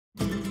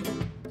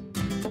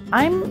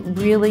I'm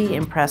really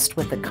impressed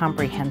with the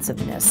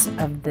comprehensiveness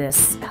of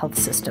this health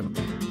system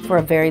for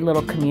a very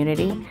little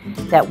community,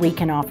 that we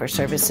can offer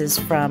services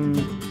from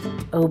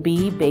OB,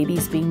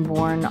 babies being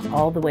born,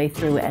 all the way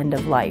through end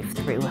of life,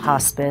 through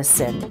hospice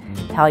and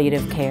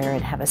palliative care,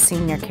 and have a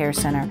senior care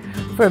center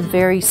for a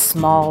very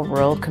small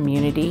rural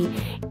community.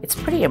 It's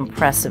pretty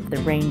impressive, the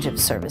range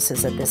of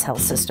services that this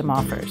health system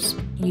offers.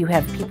 You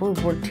have people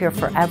who've worked here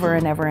forever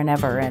and ever and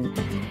ever and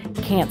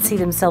can't see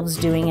themselves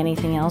doing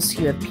anything else.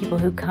 You have people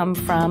who come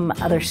from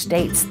other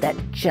states that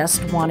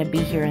just want to be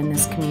here in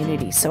this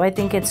community. So I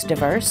think it's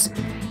diverse,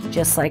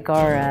 just like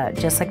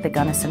the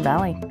Gunnison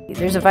Valley.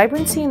 There's a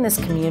vibrancy in this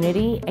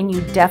community, and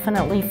you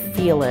definitely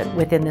feel it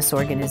within this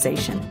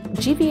organization.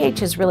 GVH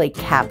has really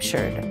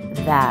captured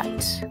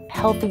that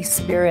healthy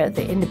spirit,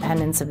 the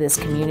independence of this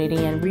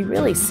community, and we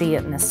really see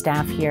it in the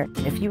staff here.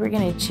 If you were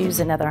going to choose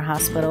another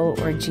hospital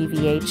or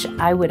GVH,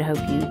 I would hope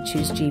you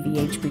choose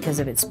GVH because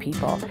of its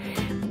people.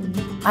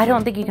 I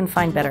don't think you can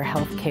find better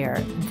health care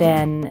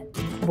than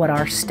what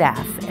our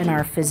staff and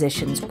our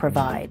physicians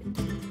provide.